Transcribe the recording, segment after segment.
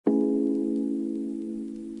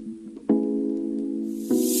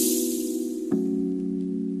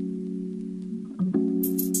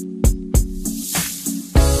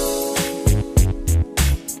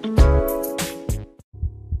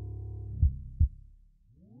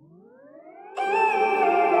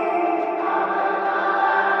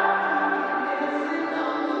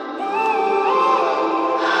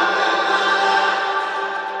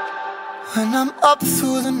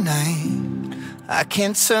through the night. I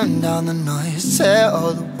can't turn down the noise, say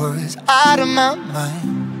all the words out of my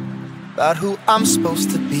mind about who I'm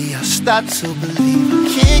supposed to be. I start to believe I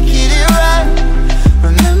can't get it right.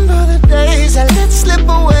 Remember the days I let slip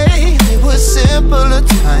away, they were simpler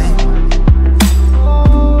times.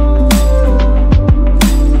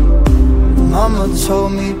 Mama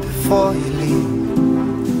told me before you leave,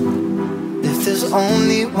 if there's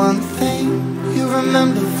only one thing you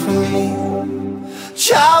remember from me,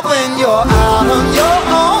 child, when you're out on your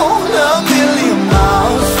own, a million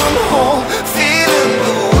miles from home, feeling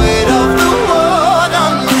the weight of the world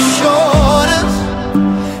on your shoulders.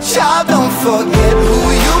 Child, don't forget who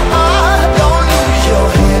you are, don't lose your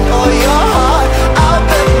head or your heart. I'll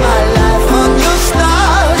bet my life on your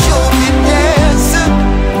stars, you'll be dancing,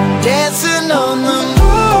 dancing on the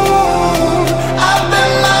moon. I'll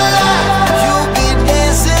bet my life you'll be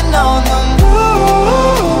dancing on the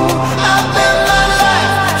moon. I'll bet my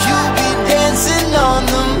life you'll be dancing on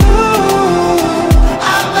the moon.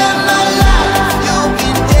 I'll bet my life you'll be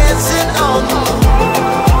dancing on the moon.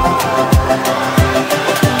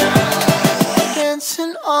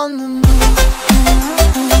 Dancing on the moon.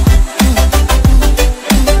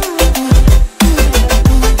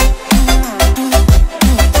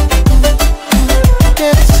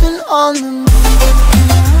 Dancing on the moon.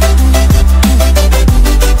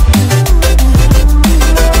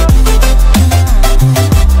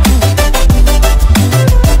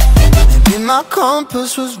 Maybe my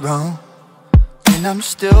compass was wrong, and I'm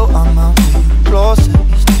still on my way closer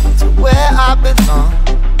to where I belong.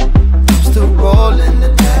 I'm still rolling the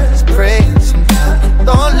dice, praying sometimes it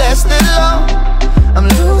don't last it long. I'm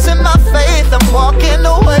losing my faith, I'm walking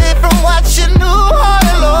away from what you knew all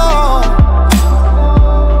along.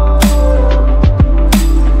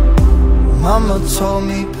 Mama told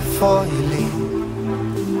me before you leave,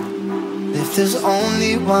 if there's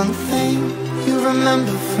only one thing you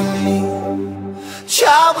remember from me,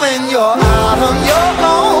 child, when you're out on your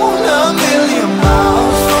own, a million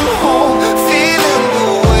miles from home, feeling the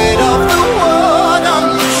weight of the world on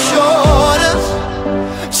your shoulders.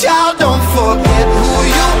 Child, don't forget who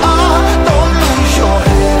you are, don't lose your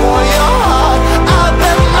head or your heart. I'll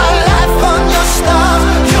bet my life on your stars,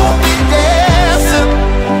 you'll be dancing,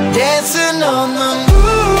 dancing on the moon.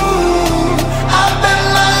 I'll bet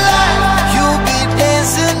my life you'll be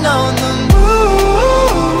dancing on the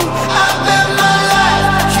moon. I'll bet my life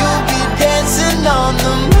you'll be dancing on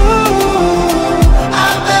the moon.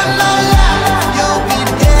 I'll bet my life you'll be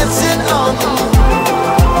dancing on the moon.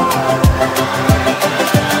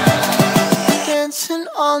 Dancing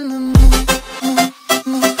on the moon.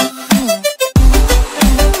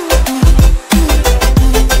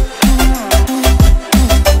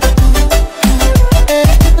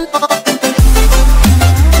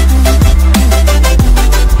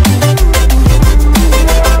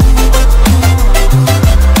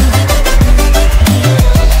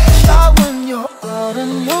 Child, when you're out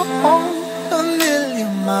on your own, a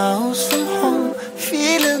million miles from home,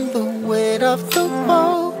 feeling the weight of the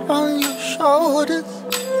world on your shoulders.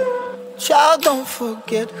 Child, don't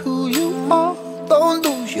forget who you are, don't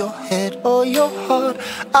lose your head or your heart.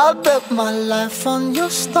 I'll bet my life on your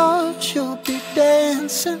stars, you'll be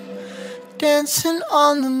dancing, dancing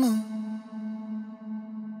on the moon.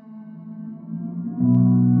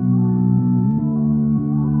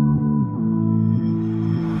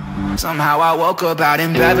 Somehow I woke up out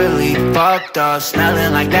in Beverly, fucked up,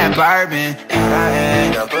 smelling like that bourbon, and I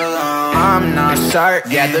end up alone. I'm not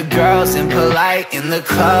certain. Yeah, the girls impolite in the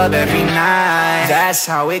club every night. That's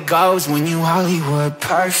how it goes when you Hollywood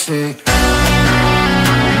perfect.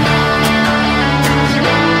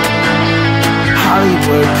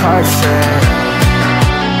 Hollywood perfect.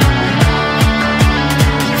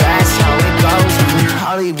 That's how it goes when you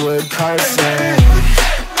Hollywood perfect.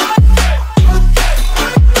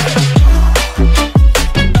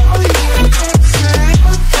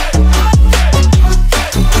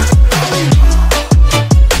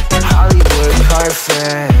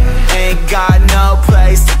 Ain't got no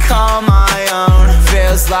place to call my own.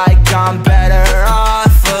 Feels like I'm better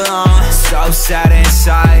off alone. So sad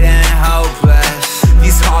inside and hopeless.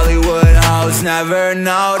 These Hollywood hoes never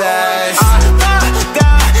notice.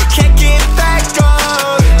 Can't get back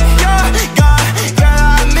on. You're gone, girl,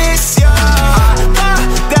 I miss you.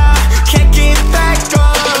 Can't get back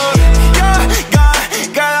on. You're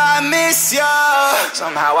gone, girl, I miss you.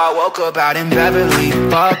 Somehow I woke up out in Beverly,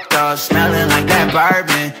 fucked up, smelling like that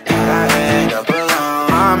bourbon, and I end up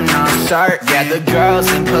alone. I'm not certain. Yeah, the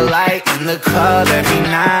girls impolite in the club every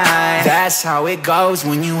night. That's how it goes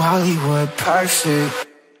when you Hollywood perfect.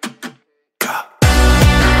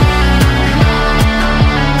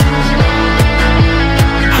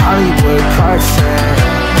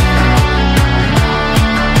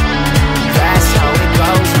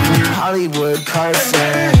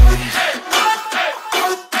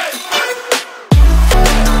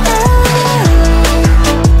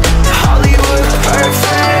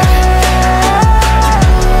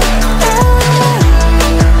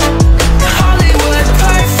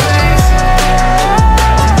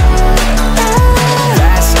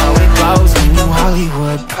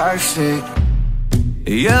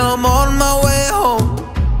 Yeah, I'm on my way home.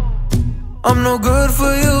 I'm no good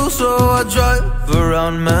for you, so I drive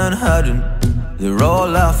around Manhattan. They're all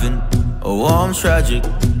laughing, oh I'm tragic.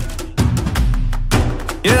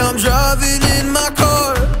 Yeah, I'm driving in my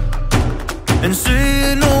car and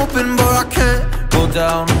seeing open, but I can't go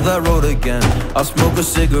down that road again. I'll smoke a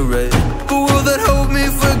cigarette, but will that help me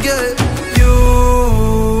forget you?